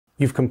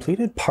You've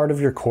completed part of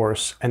your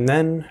course and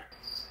then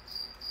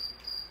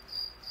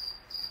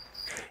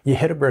you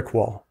hit a brick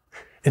wall.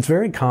 It's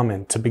very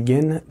common to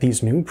begin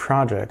these new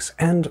projects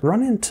and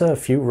run into a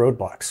few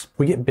roadblocks.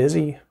 We get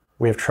busy,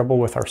 we have trouble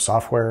with our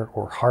software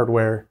or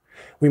hardware.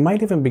 We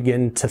might even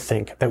begin to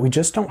think that we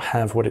just don't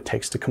have what it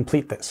takes to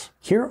complete this.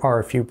 Here are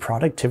a few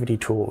productivity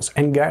tools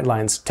and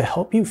guidelines to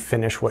help you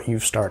finish what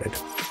you've started.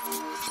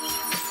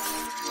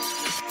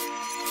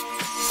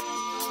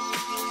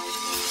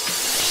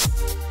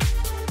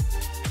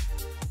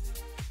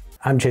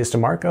 I'm Chase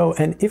DeMarco,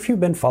 and if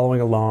you've been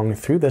following along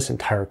through this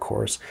entire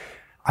course,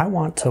 I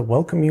want to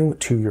welcome you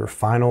to your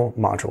final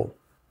module.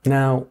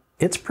 Now,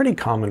 it's pretty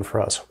common for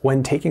us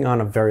when taking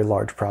on a very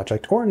large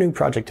project or a new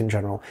project in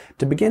general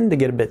to begin to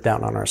get a bit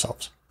down on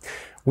ourselves.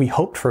 We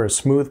hoped for a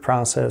smooth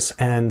process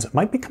and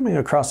might be coming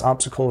across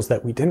obstacles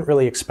that we didn't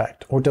really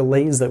expect or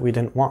delays that we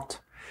didn't want.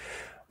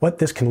 What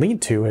this can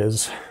lead to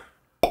is...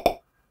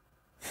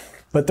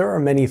 But there are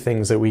many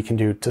things that we can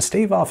do to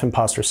stave off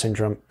imposter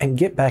syndrome and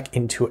get back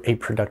into a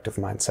productive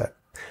mindset.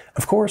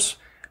 Of course,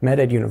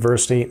 MedEd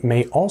University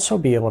may also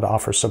be able to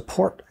offer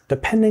support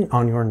depending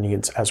on your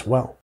needs as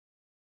well.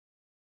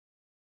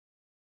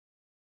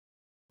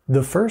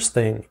 The first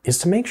thing is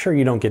to make sure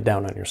you don't get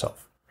down on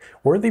yourself.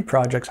 Worthy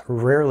projects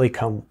rarely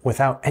come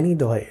without any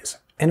delays,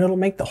 and it'll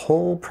make the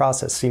whole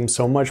process seem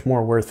so much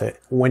more worth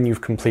it when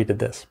you've completed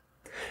this.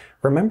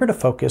 Remember to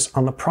focus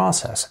on the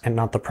process and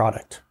not the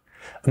product.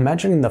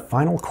 Imagining the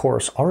final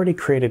course already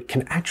created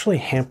can actually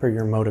hamper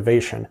your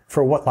motivation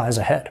for what lies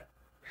ahead.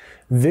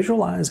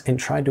 Visualize and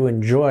try to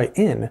enjoy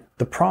in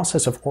the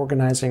process of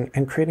organizing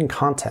and creating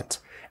content,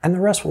 and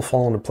the rest will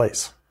fall into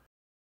place.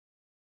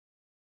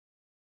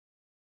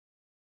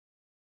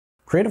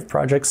 Creative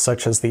projects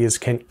such as these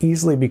can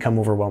easily become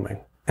overwhelming,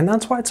 and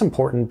that's why it's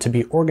important to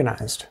be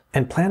organized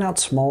and plan out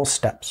small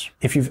steps.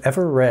 If you've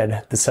ever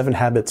read The 7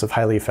 Habits of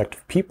Highly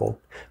Effective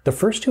People, the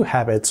first 2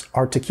 habits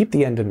are to keep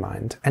the end in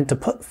mind and to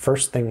put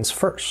first things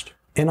first.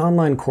 In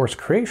online course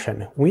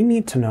creation, we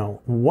need to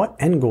know what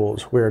end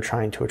goals we are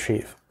trying to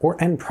achieve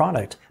or end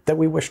product that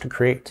we wish to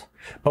create,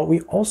 but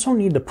we also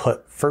need to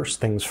put first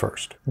things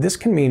first. This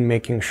can mean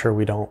making sure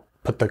we don't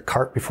put the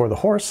cart before the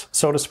horse,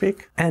 so to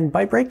speak. And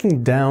by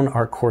breaking down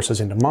our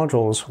courses into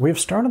modules, we have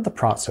started the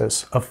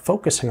process of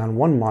focusing on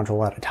one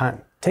module at a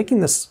time. Taking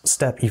this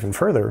step even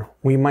further,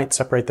 we might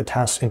separate the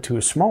tasks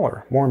into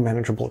smaller, more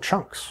manageable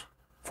chunks.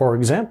 For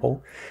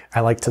example,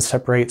 I like to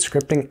separate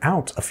scripting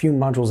out a few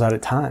modules at a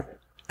time,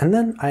 and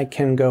then I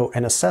can go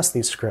and assess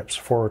these scripts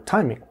for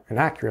timing and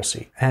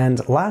accuracy.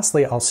 And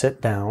lastly, I'll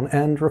sit down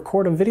and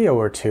record a video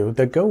or 2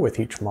 that go with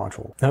each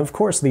module. Now, of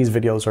course, these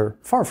videos are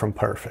far from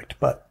perfect,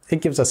 but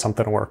it gives us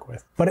something to work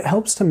with. But it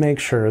helps to make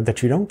sure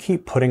that you don't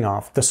keep putting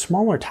off the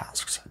smaller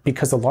tasks,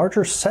 because the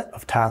larger set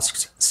of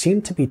tasks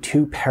seem to be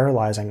too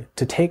paralyzing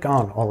to take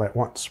on all at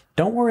once.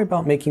 Don't worry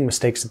about making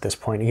mistakes at this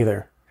point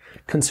either.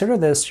 Consider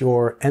this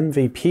your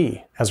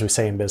MVP, as we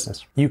say in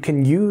business. You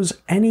can use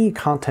any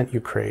content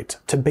you create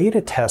to beta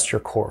test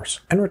your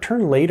course and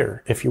return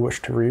later if you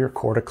wish to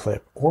re-record a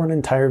clip or an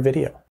entire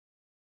video.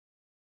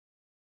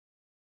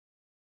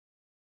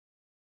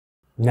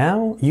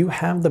 Now you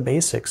have the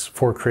basics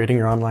for creating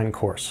your online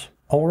course.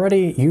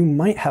 Already, you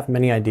might have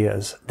many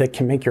ideas that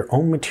can make your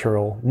own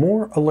material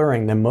more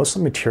alluring than most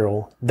of the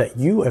material that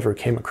you ever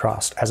came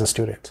across as a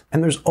student.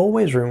 And there's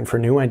always room for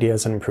new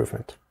ideas and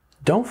improvement.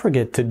 Don't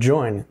forget to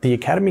join the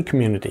Academy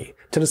community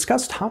to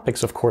discuss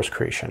topics of course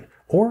creation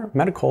or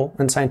medical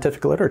and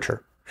scientific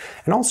literature.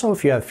 And also,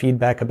 if you have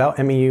feedback about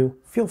MEU,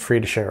 feel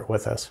free to share it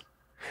with us.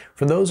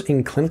 For those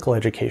in clinical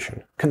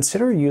education,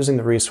 consider using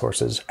the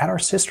resources at our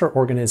sister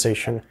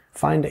organization,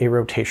 Find a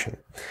Rotation,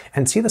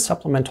 and see the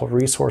supplemental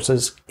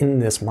resources in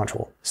this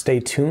module. Stay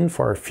tuned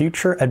for our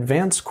future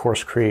advanced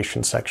course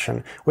creation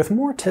section with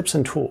more tips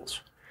and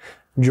tools.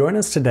 Join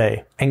us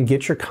today and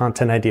get your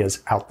content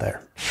ideas out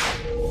there.